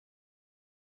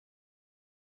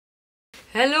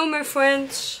Hello my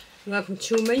friends, welcome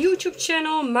to my YouTube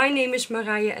channel. My name is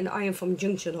Marije and I am from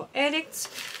Junkjournal Addict.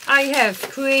 I have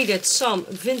created some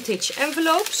vintage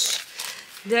envelopes.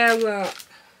 They were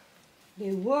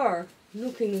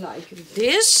looking like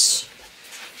this,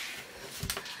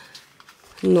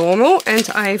 normal, and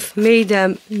I've made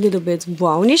them a little bit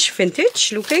brownish,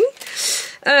 vintage looking.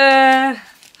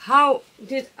 How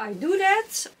did I do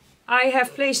that? I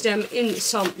have placed them in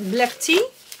some black tea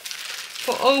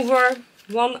for over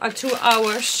 1 or 2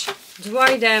 hours,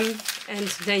 dry them, and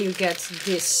then you get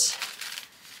this.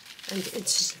 And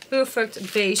it's a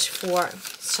perfect base for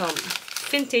some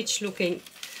vintage looking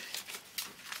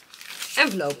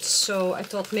envelopes. So I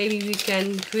thought maybe we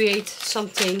can create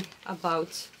something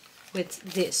about with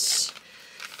this.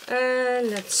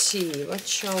 Let's see, what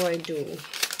shall I do?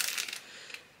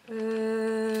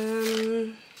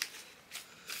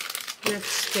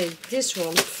 Let's take this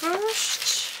one first.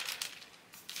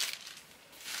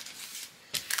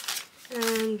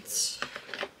 And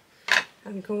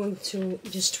I'm going to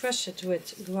distress it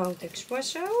with ground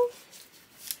espresso.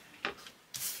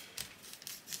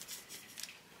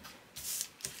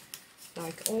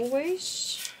 Like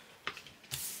always.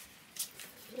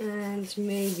 And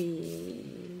maybe,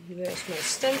 where's my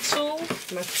stencil?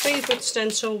 My favorite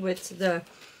stencil with the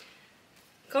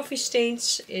coffee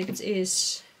stains. It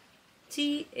is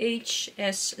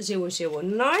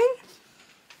THS009.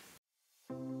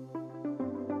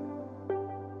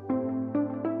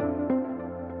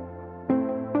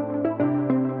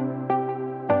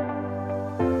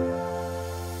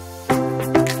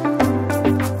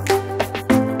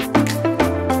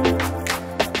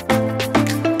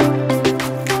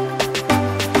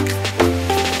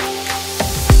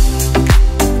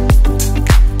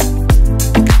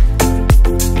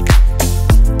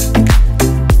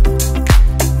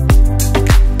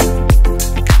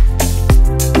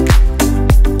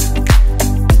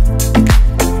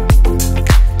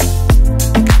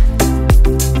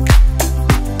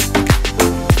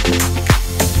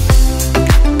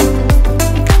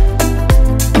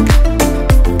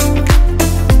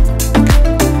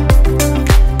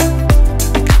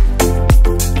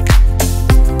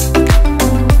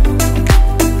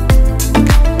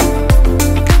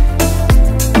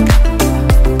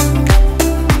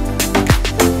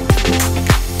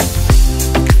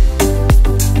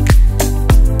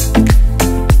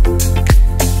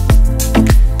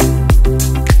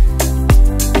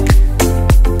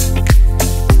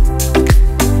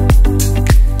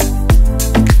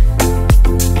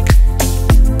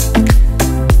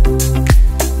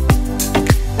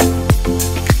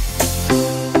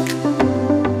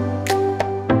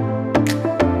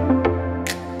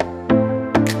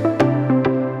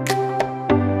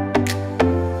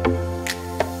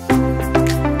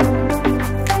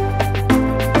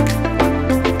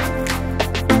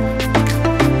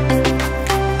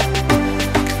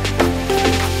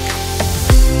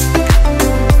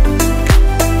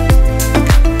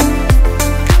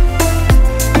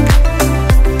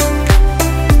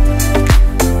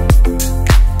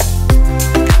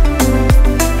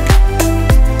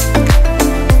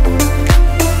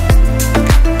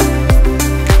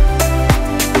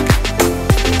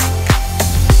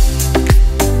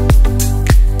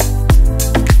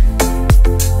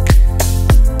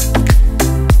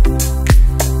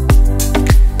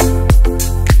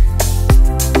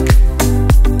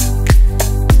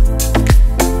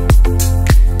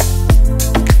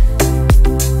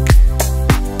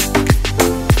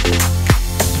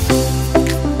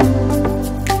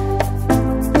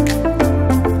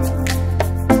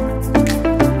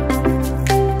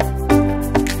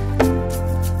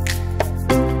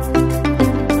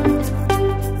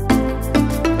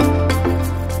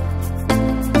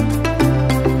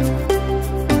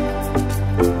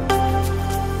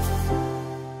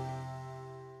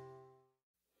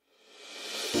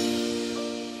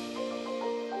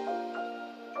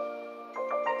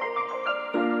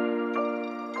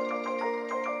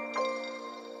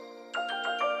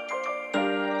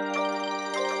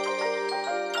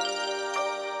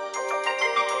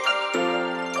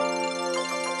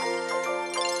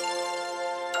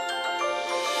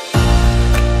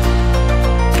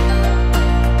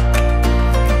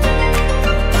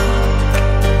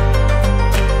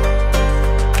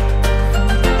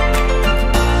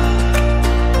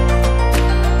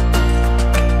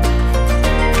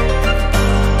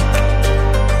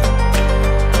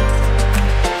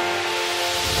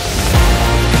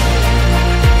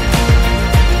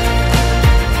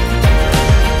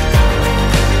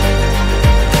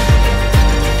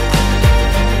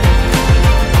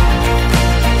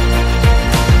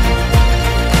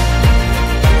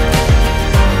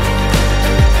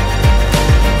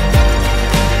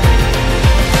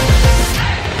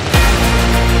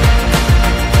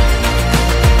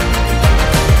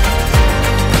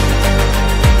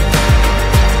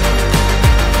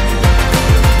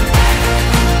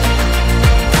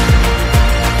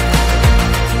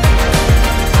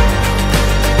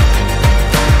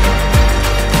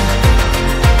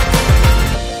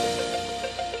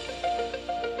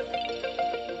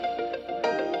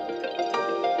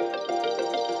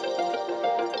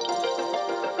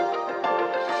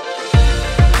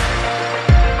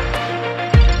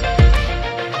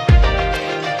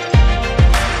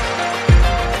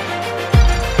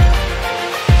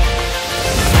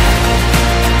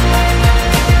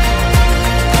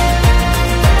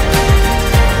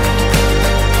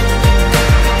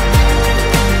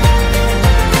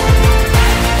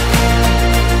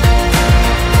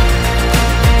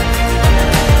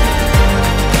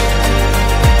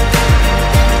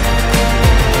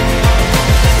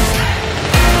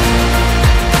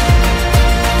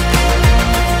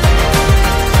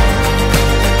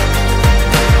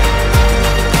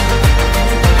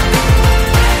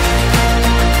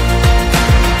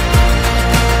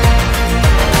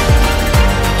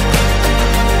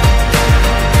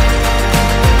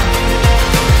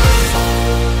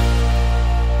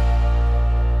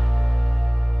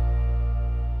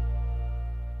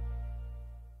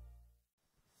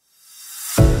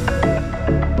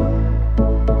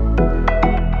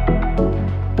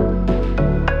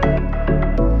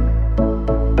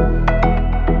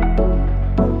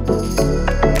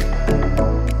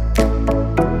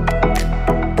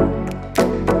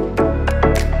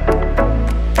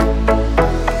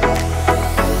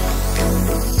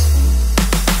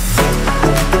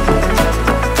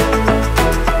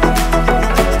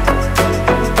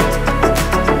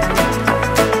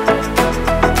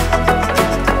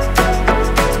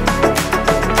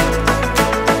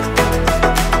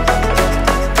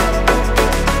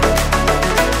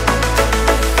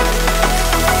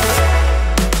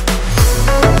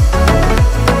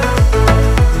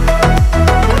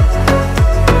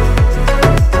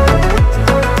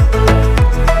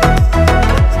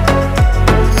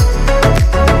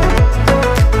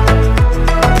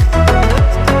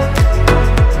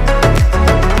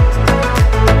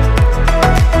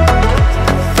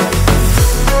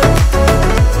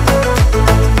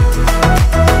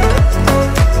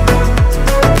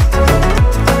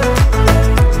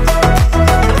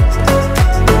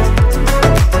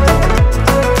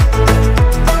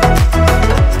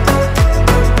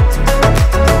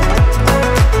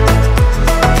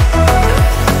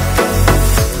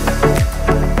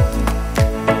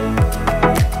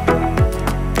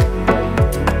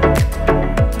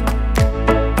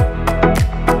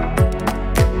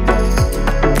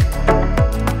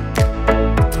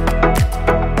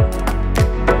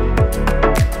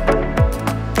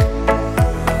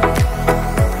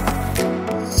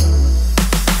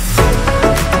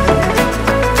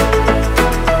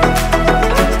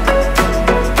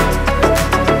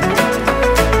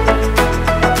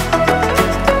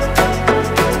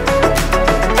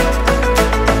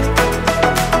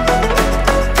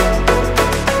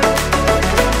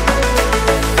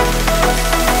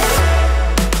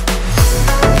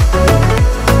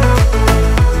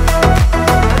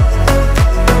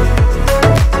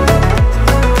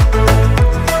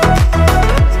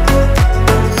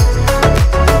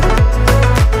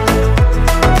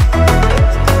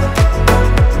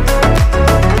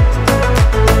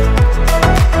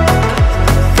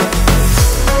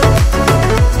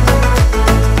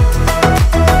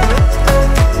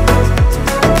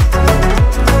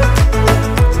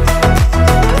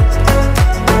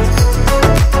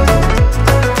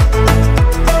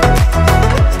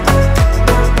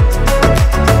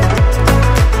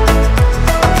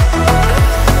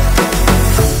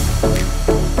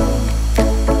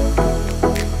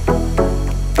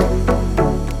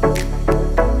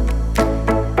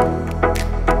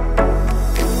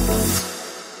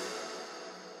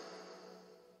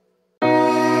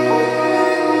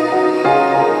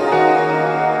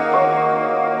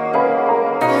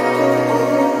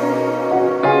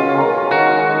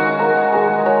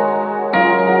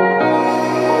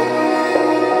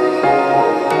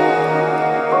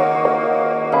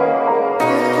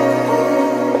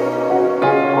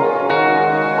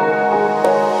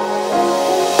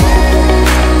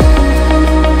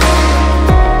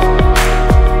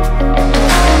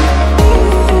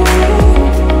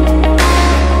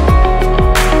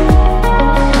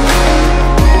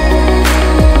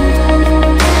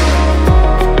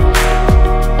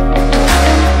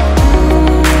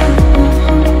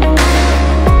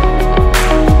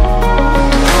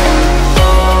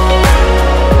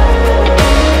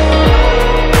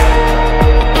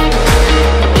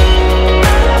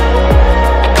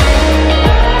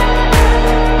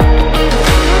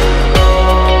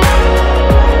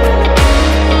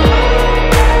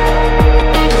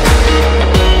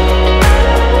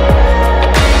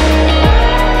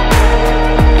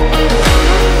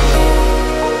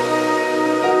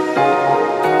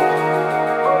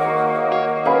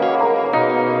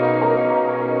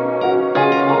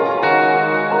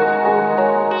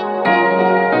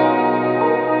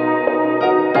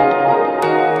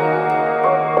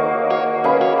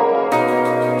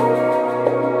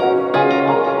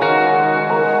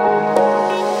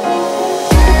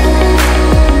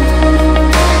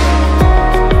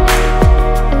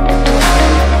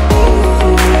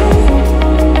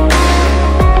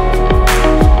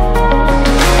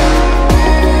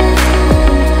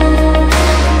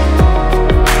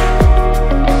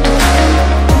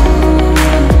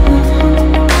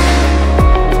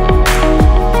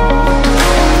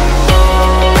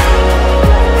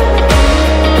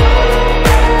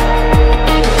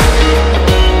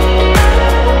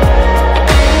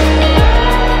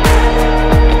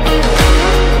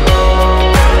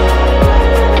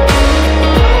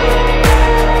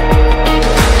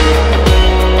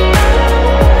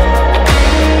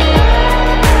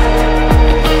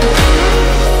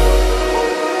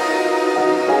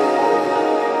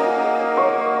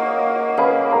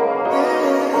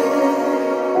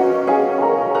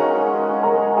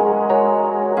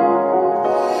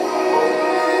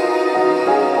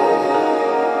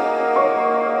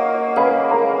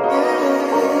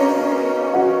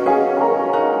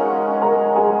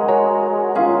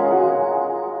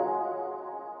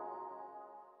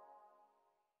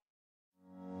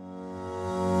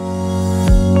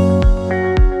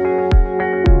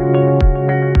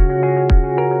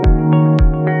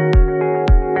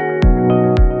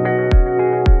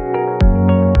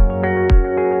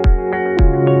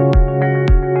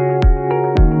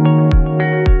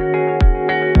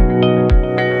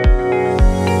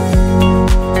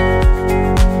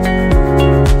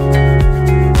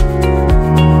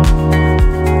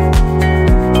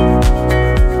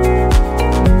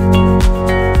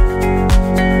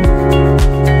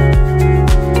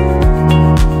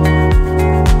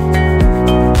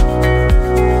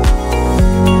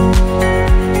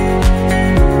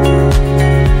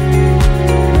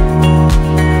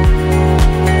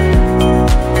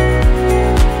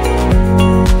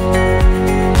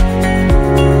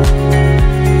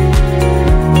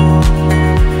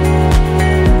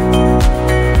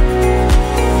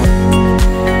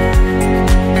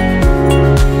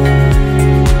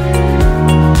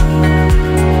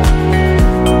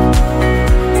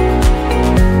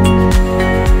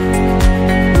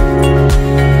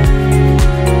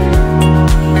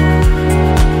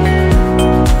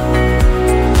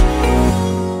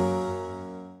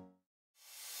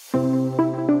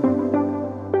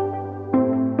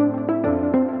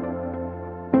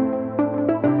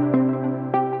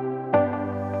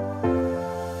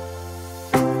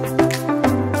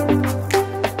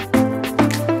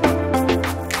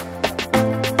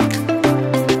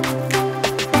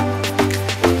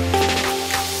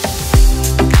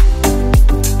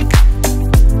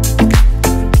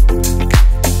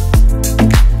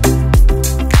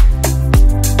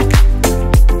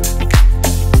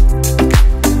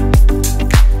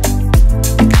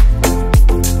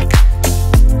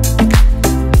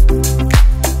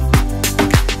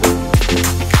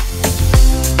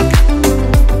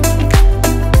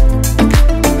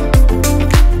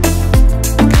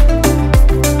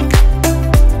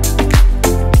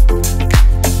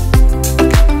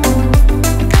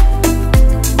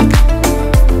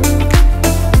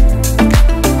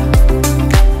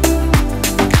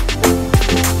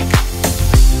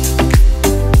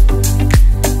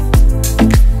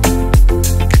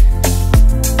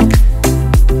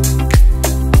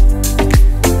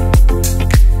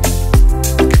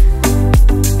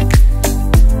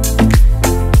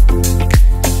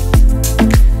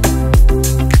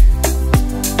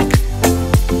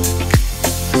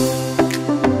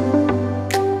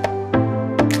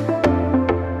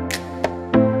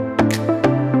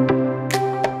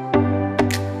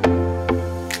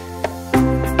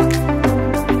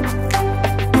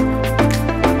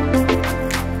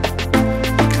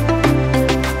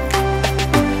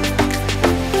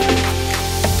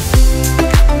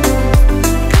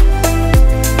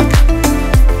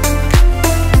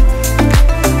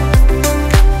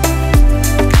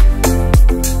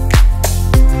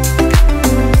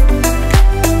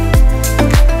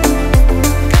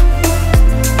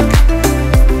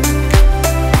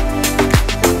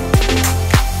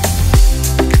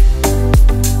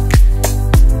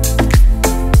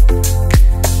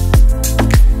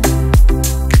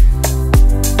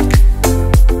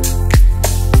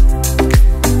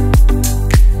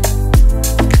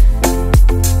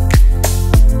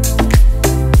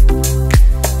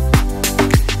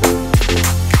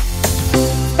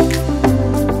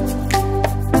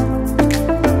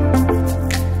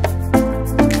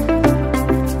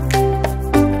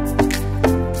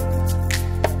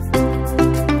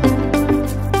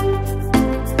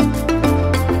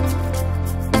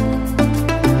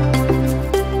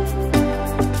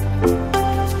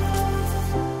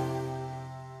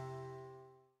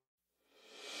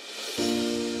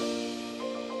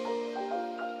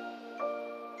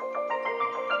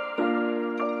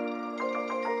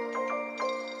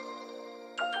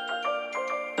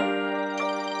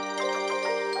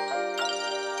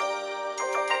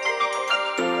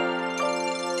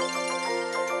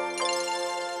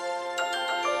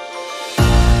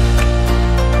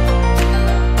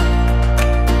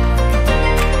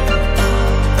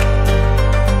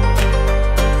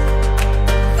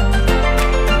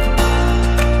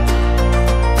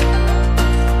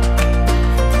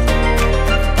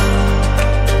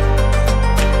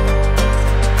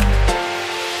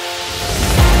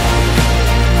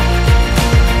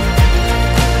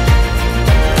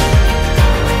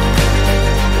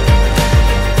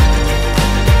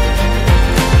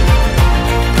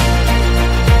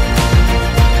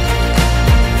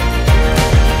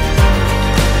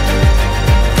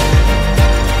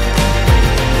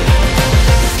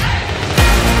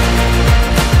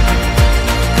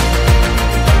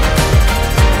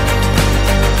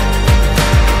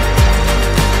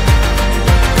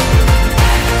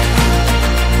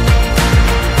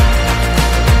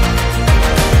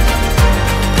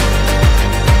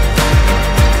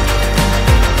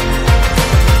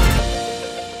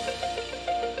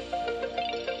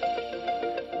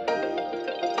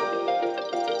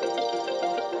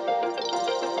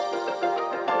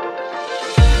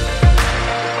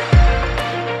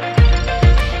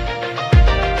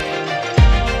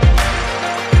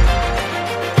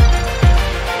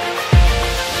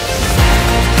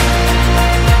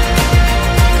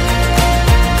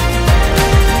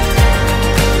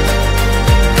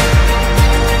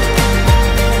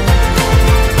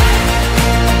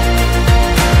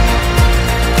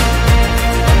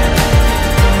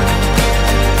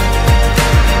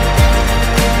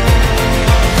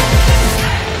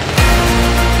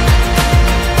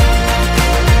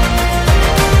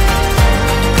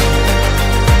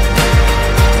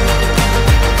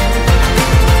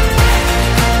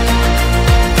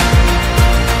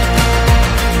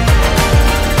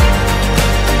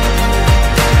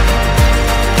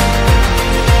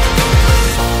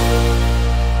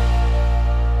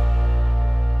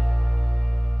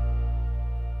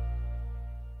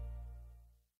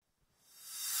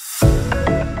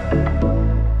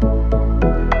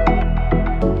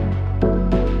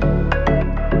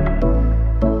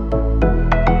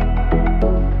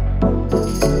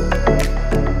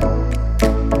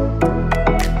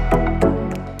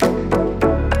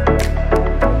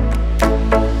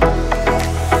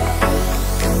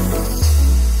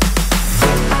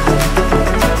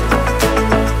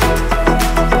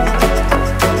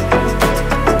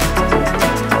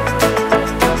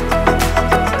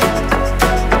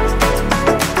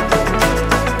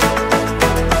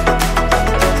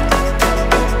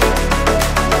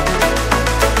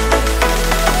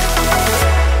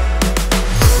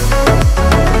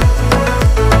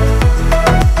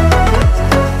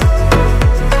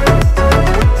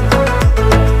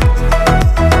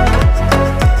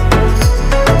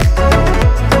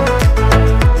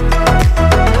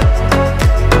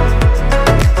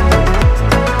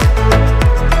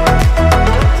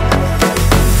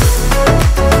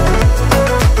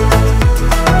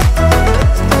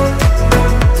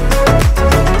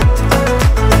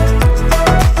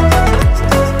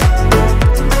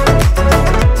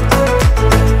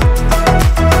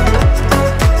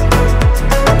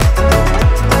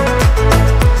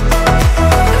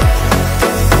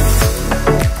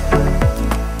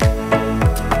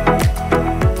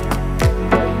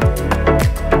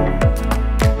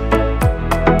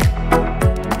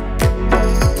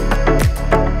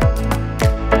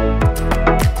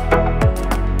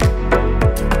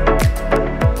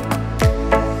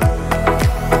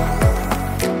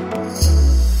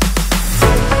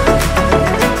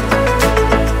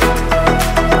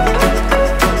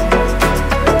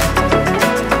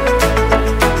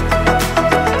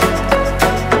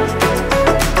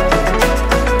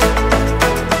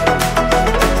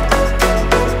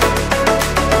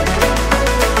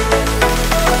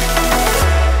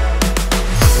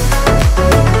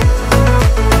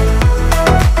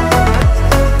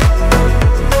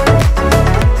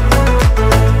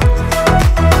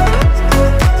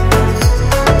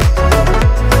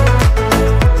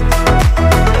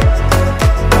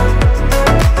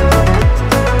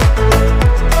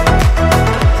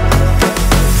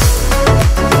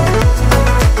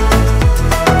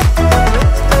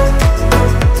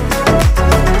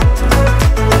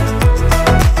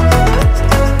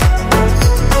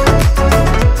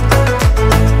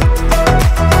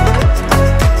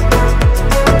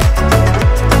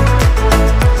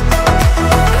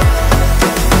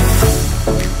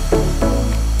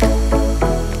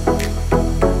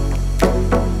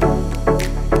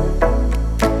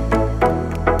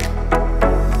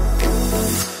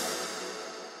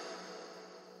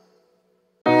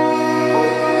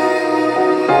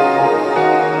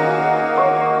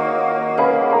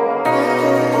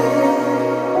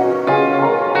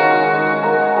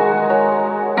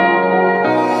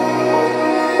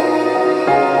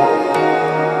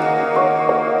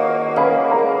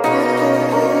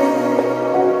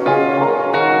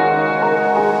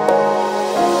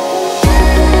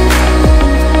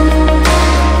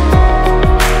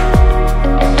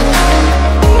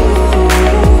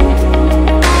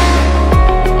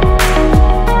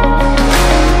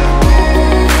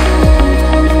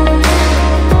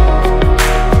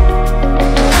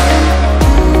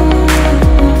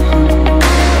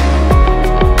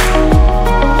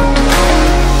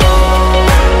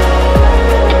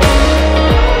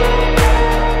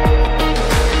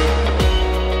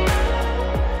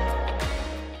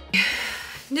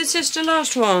 is the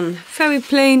last one. Very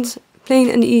plain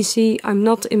and easy. I'm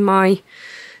not in my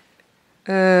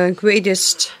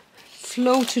greatest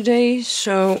flow today,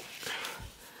 so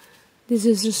this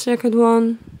is the second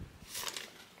one.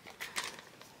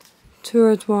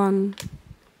 Third one,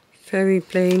 very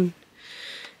plain.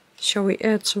 Shall we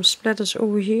add some splatters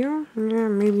over here? Yeah,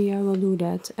 maybe I will do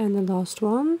that. And the last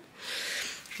one.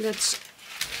 Let's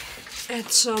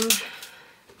add some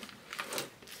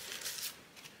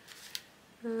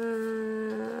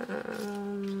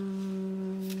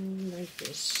like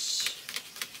this.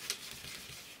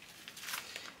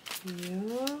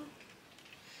 Yeah.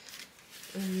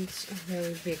 And a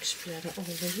very big splatter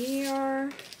over here.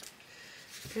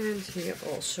 And here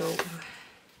also.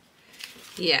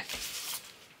 Yeah.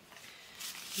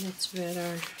 That's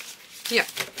better. Yeah.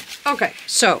 Okay,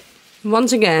 so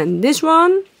once again, this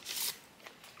one,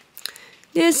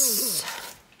 this,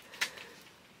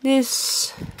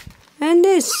 and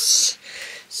this.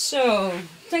 So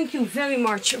thank you very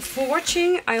much for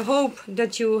watching. I hope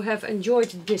that you have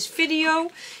enjoyed this video.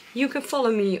 You can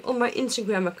follow me on my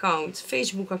Instagram account,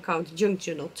 Facebook account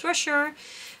Junkjournaltreasure,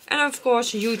 and of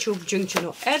course YouTube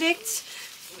Junkjournal Addict.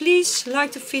 Please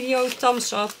like the video,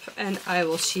 thumbs up, and I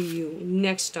will see you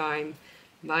next time.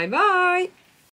 Bye bye!